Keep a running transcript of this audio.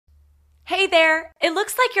Hey there! It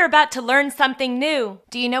looks like you're about to learn something new.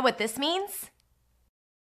 Do you know what this means?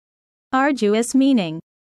 Arduous meaning.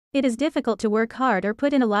 It is difficult to work hard or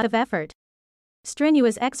put in a lot of effort.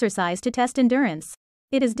 Strenuous exercise to test endurance.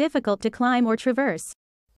 It is difficult to climb or traverse.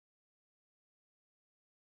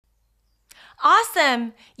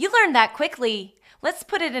 Awesome! You learned that quickly. Let's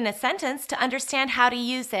put it in a sentence to understand how to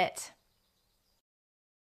use it.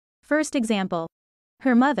 First example.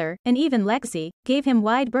 Her mother, and even Lexi, gave him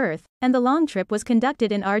wide berth, and the long trip was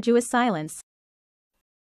conducted in arduous silence.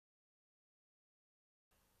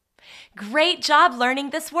 Great job learning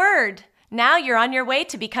this word! Now you're on your way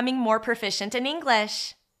to becoming more proficient in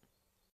English.